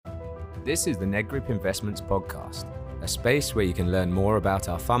This is the Ned Group Investments Podcast, a space where you can learn more about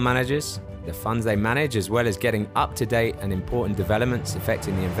our fund managers, the funds they manage, as well as getting up-to-date and important developments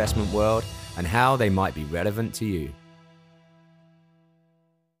affecting the investment world and how they might be relevant to you.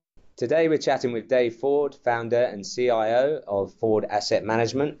 Today we're chatting with Dave Ford, founder and CIO of Ford Asset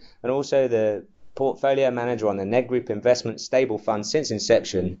Management, and also the portfolio manager on the Ned Group Investment Stable Fund since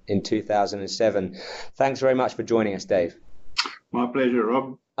inception in 2007. Thanks very much for joining us, Dave. My pleasure,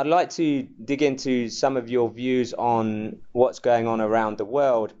 Rob. I'd like to dig into some of your views on what's going on around the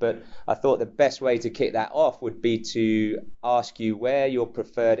world, but I thought the best way to kick that off would be to ask you where your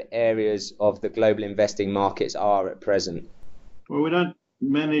preferred areas of the global investing markets are at present. Well, we don't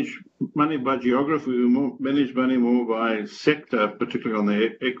manage money by geography. We manage money more by sector, particularly on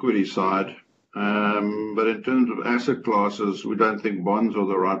the equity side. But in terms of asset classes, we don't think bonds are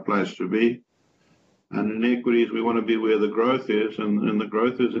the right place to be. And in equities, we want to be where the growth is, and the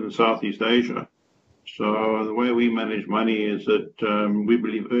growth is in Southeast Asia. So the way we manage money is that we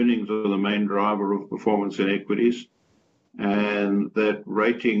believe earnings are the main driver of performance in equities, and that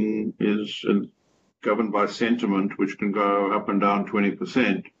rating is governed by sentiment, which can go up and down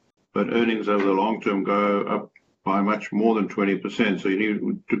 20%, but earnings over the long term go up by much more than 20%. So you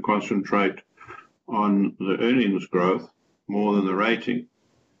need to concentrate on the earnings growth more than the rating.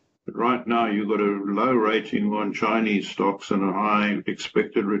 But right now, you've got a low rating on Chinese stocks and a high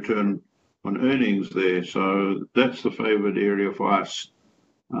expected return on earnings there. So that's the favored area for us.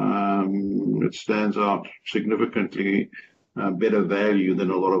 It stands out significantly better value than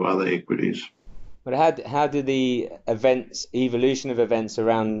a lot of other equities. But how do the evolution of events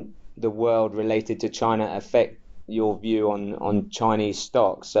around the world related to China affect your view on Chinese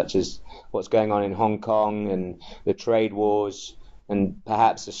stocks, such as what's going on in Hong Kong and the trade wars, and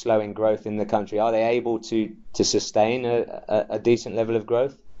perhaps a slowing growth in the country? Are they able to sustain a decent level of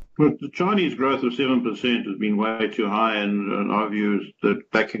growth? Well, the Chinese growth of 7% has been way too high, and our view is that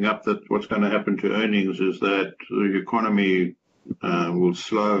backing up that what's going to happen to earnings is that the economy will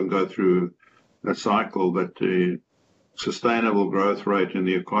slow and go through a cycle, but the sustainable growth rate in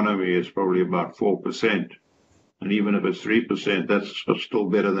the economy is probably about 4%. And even if it's 3%, that's still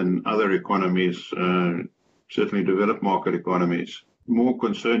better than other economies, certainly developed market economies. More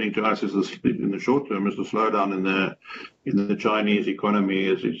concerning to us is in the short term is the slowdown in the Chinese economy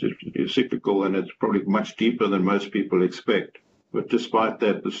is cyclical, and it's probably much deeper than most people expect. But despite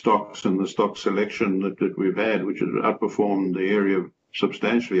that, the stocks and the stock selection that we've had, which has outperformed the area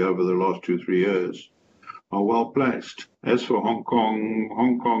substantially over the last 2-3 years, are well placed. As for Hong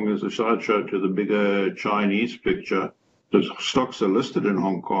Kong is a sideshow to the bigger Chinese picture. The stocks are listed in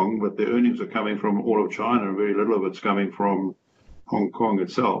Hong Kong, but the earnings are coming from all of China, and very little of it's coming from Hong Kong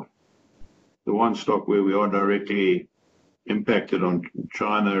itself. The one stock where we are directly impacted on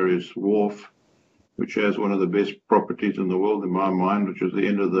China is Wharf, which has one of the best properties in the world in my mind, which is the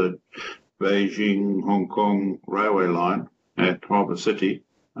end of the Beijing-Hong Kong railway line at Harbour City.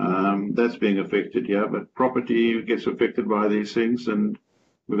 That's being affected, yeah, but property gets affected by these things, and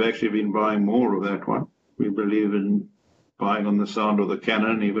we've actually been buying more of that one. We believe in buying on the sound of the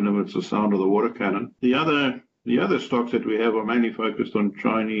cannon, even if it's the sound of the water cannon. The other stocks that we have are mainly focused on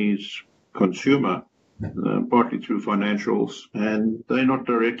Chinese consumer, partly through financials, and they're not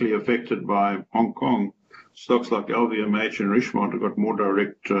directly affected by Hong Kong. Stocks like LVMH and Richemont have got more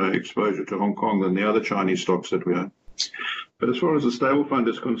direct exposure to Hong Kong than the other Chinese stocks that we have. But as far as the stable fund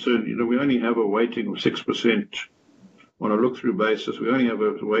is concerned, we only have a weighting of 6% on a look-through basis. We only have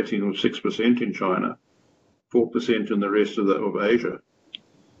a weighting of 6% in China, 4% in the rest of Asia.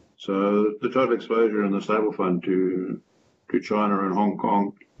 So the total exposure in the stable fund to China and Hong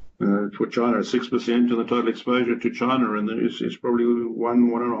Kong, for China is 6%, and the total exposure to China is probably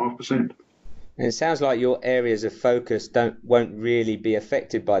 1.5%. And it sounds like your areas of focus won't really be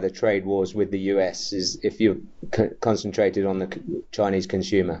affected by the trade wars with the US, if you're concentrated on the Chinese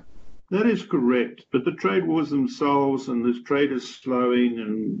consumer. That is correct, but the trade wars themselves and this trade is slowing,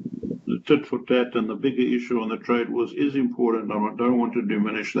 and the tit for tat and the bigger issue on the trade wars is important. I don't want to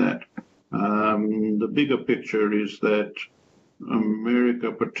diminish that. The bigger picture is that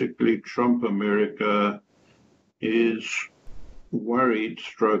America, particularly Trump America, is worried,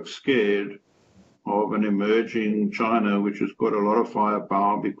 scared of an emerging China, which has got a lot of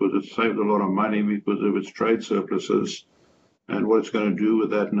firepower because it's saved a lot of money because of its trade surpluses, and what it's going to do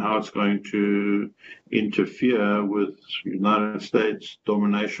with that and how it's going to interfere with the United States'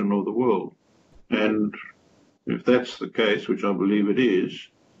 domination of the world. And if that's the case, which I believe it is,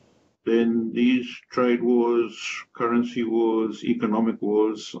 then these trade wars, currency wars, economic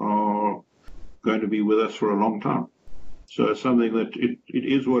wars are going to be with us for a long time. So it's something that it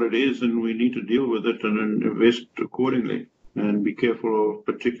is what it is, and we need to deal with it and invest accordingly and be careful of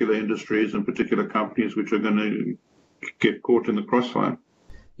particular industries and particular companies which are going to get caught in the crossfire.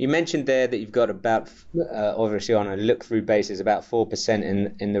 You mentioned there that you've got about, obviously on a look-through basis, about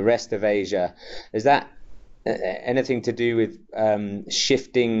 4% in the rest of Asia. Is that anything to do with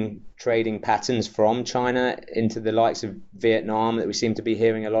shifting trading patterns from China into the likes of Vietnam that we seem to be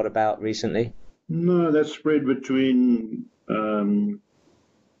hearing a lot about recently? No, that's spread between Thailand,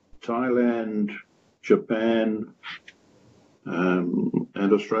 Japan, and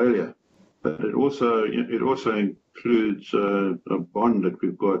Australia. But it also includes a bond that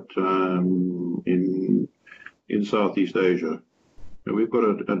we've got in Southeast Asia. And we've got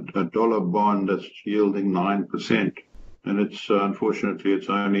a dollar bond that's yielding 9%, and it's unfortunately it's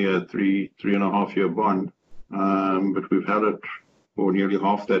only a 3.5 year bond, but we've had it for nearly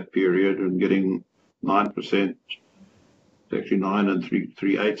half that period and getting 9%, actually 9 and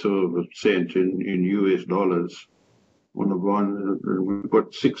 3/8% in US dollars on the bond. We've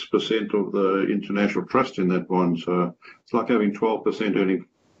got 6% of the international trust in that bond, so it's like having 12% earning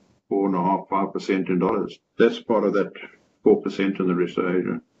 4.5%, 5% in dollars. That's part of that 4% in the rest of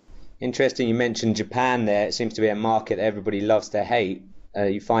Asia. Interesting, you mentioned Japan there. It seems to be a market everybody loves to hate. Are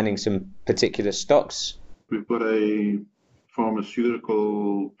you finding some particular stocks? We've got a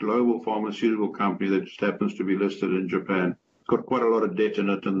global pharmaceutical company that just happens to be listed in Japan. It's got quite a lot of debt in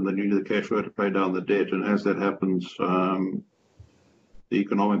it, and they need the cash flow to pay down the debt. And as that happens, the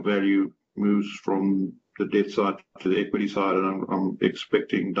economic value moves from the debt side to the equity side, and I'm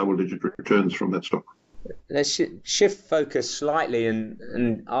expecting double-digit returns from that stock. Let's shift focus slightly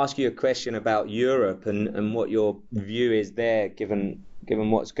and ask you a question about Europe and what your view is there, given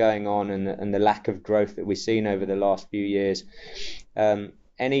what's going on and the lack of growth that we've seen over the last few years.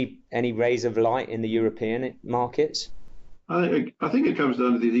 Any rays of light in the European markets? I think it comes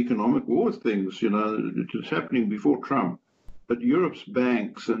down to these economic war things. It was happening before Trump. But Europe's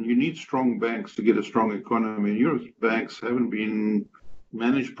banks, and you need strong banks to get a strong economy, and Europe's banks haven't been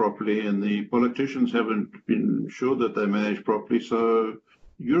managed properly, and the politicians haven't been sure that they managed properly. So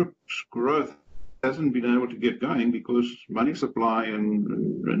Europe's growth hasn't been able to get going because money supply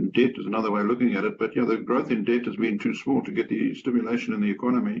and debt is another way of looking at it. But the growth in debt has been too small to get the stimulation in the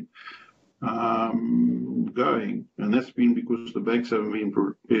economy going. And that's been because the banks haven't been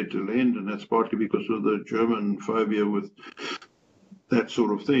prepared to lend, and that's partly because of the German phobia with that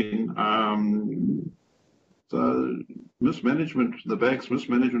sort of thing. So mismanagement, the bank's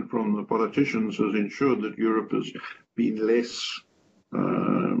mismanagement from the politicians has ensured that Europe has been less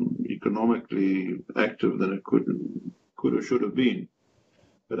economically active than it could or should have been.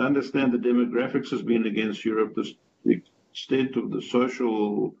 But understand the demographics has been against Europe. The extent of the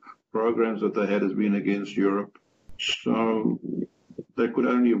social programs that they had has been against Europe. So they could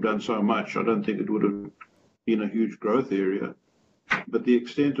only have done so much. I don't think it would have been a huge growth area. But the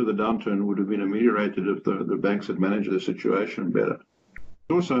extent of the downturn would have been ameliorated if the banks had managed the situation better.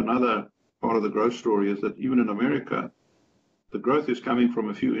 Also, another part of the growth story is that even in America, the growth is coming from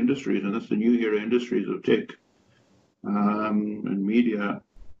a few industries, and that's the new era industries of tech and media.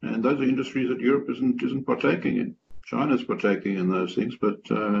 And those are industries that Europe isn't partaking in. China's partaking in those things, but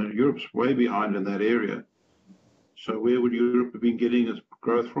Europe's way behind in that area. So where would Europe have been getting its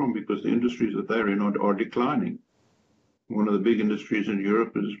growth from? Because the industries that they're in are declining. One of the big industries in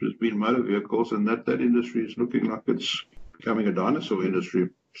Europe has been motor vehicles, and that industry is looking like it's becoming a dinosaur industry,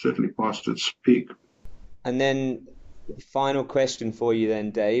 certainly past its peak. And then final question for you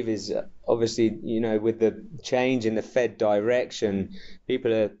then, Dave, is obviously, with the change in the Fed direction,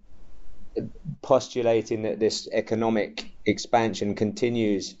 people are postulating that this economic expansion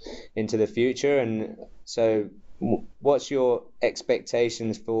continues into the future. And so what's your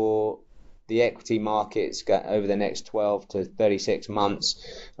expectations for the equity markets over the next 12 to 36 months?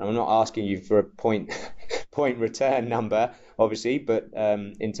 I'm not asking you for a point return number, obviously, but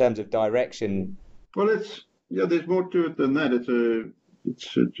in terms of direction. Well, there's more to it than that.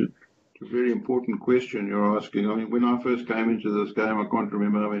 It's a very important question you're asking. I mean, when I first came into this game, I can't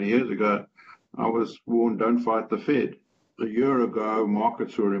remember how many years ago, I was warned, don't fight the Fed. A year ago,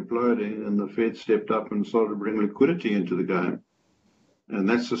 markets were imploding, and the Fed stepped up and started to bring liquidity into the game. And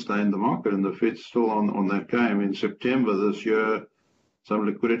that sustained the market, and the Fed's still on that game. In September this year, some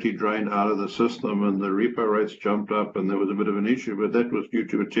liquidity drained out of the system, and the repo rates jumped up, and there was a bit of an issue, but that was due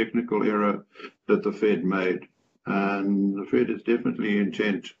to a technical error that the Fed made. And the Fed is definitely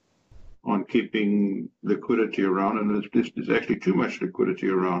intent on keeping liquidity around, and there's actually too much liquidity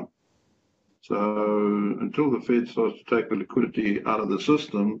around. So until the Fed starts to take the liquidity out of the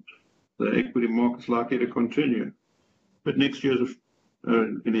system, the equity market's likely to continue. But next year's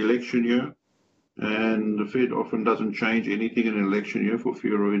an election year, and the Fed often doesn't change anything in an election year for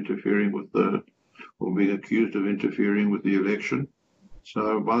fear of interfering with or being accused of interfering with the election.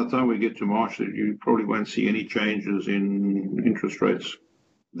 So by the time we get to March, you probably won't see any changes in interest rates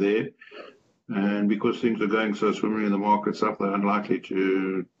there. And because things are going so swimmingly in the markets up, they're unlikely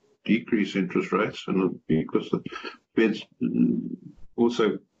to decrease interest rates. And because the Fed's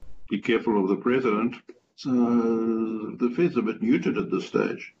also be careful of the president, so the Fed's a bit muted at this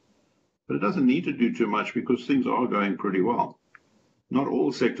stage. But it doesn't need to do too much because things are going pretty well. Not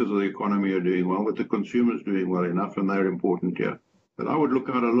all sectors of the economy are doing well, but the consumer's doing well enough, and they're important here. But I would look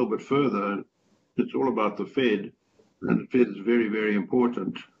out a little bit further. It's all about the Fed, and the Fed is very, very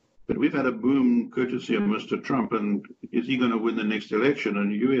important. But we've had a boom courtesy of Mr. Trump, and is he going to win the next election?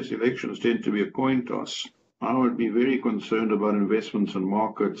 And U.S. elections tend to be a coin toss. I would be very concerned about investments and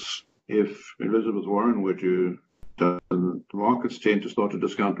markets if Elizabeth Warren were to. The markets tend to start to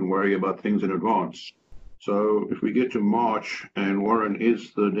discount and worry about things in advance. So if we get to March and Warren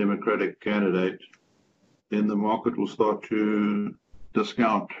is the Democratic candidate, then the market will start to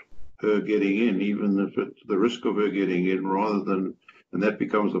discount her getting in, even if it's the risk of her getting in rather than, and that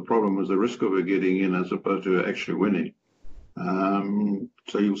becomes the problem, is the risk of her getting in as opposed to her actually winning.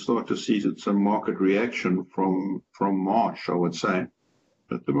 So you'll start to see some market reaction from March, I would say.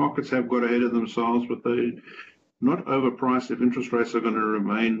 But the markets have got ahead of themselves, but they not overpriced. If interest rates are going to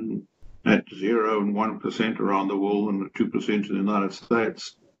remain at 0 and 1% around the world and 2% in the United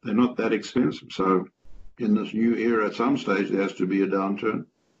States, they're not that expensive. So in this new era, at some stage, there has to be a downturn.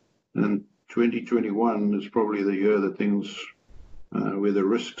 And 2021 is probably the year that things, where the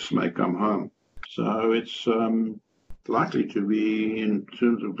risks may come home. So it's likely to be, in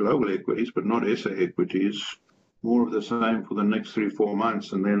terms of global equities, but not SA equities, more of the same for the next 3-4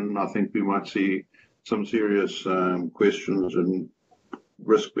 months. And then I think we might see some serious questions and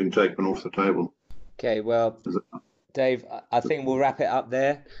risk being taken off the table. Okay, well, Dave, I think we'll wrap it up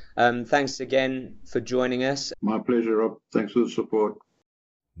there. Thanks again for joining us. My pleasure, Rob. Thanks for the support.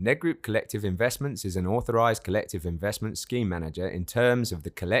 Nedgroup Collective Investments is an authorised collective investment scheme manager in terms of the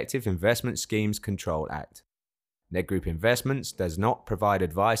Collective Investment Schemes Control Act. Nedgroup Investments does not provide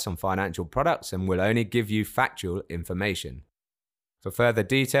advice on financial products and will only give you factual information. For further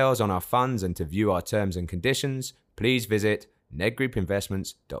details on our funds and to view our terms and conditions, please visit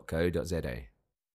nedgroupinvestments.co.za.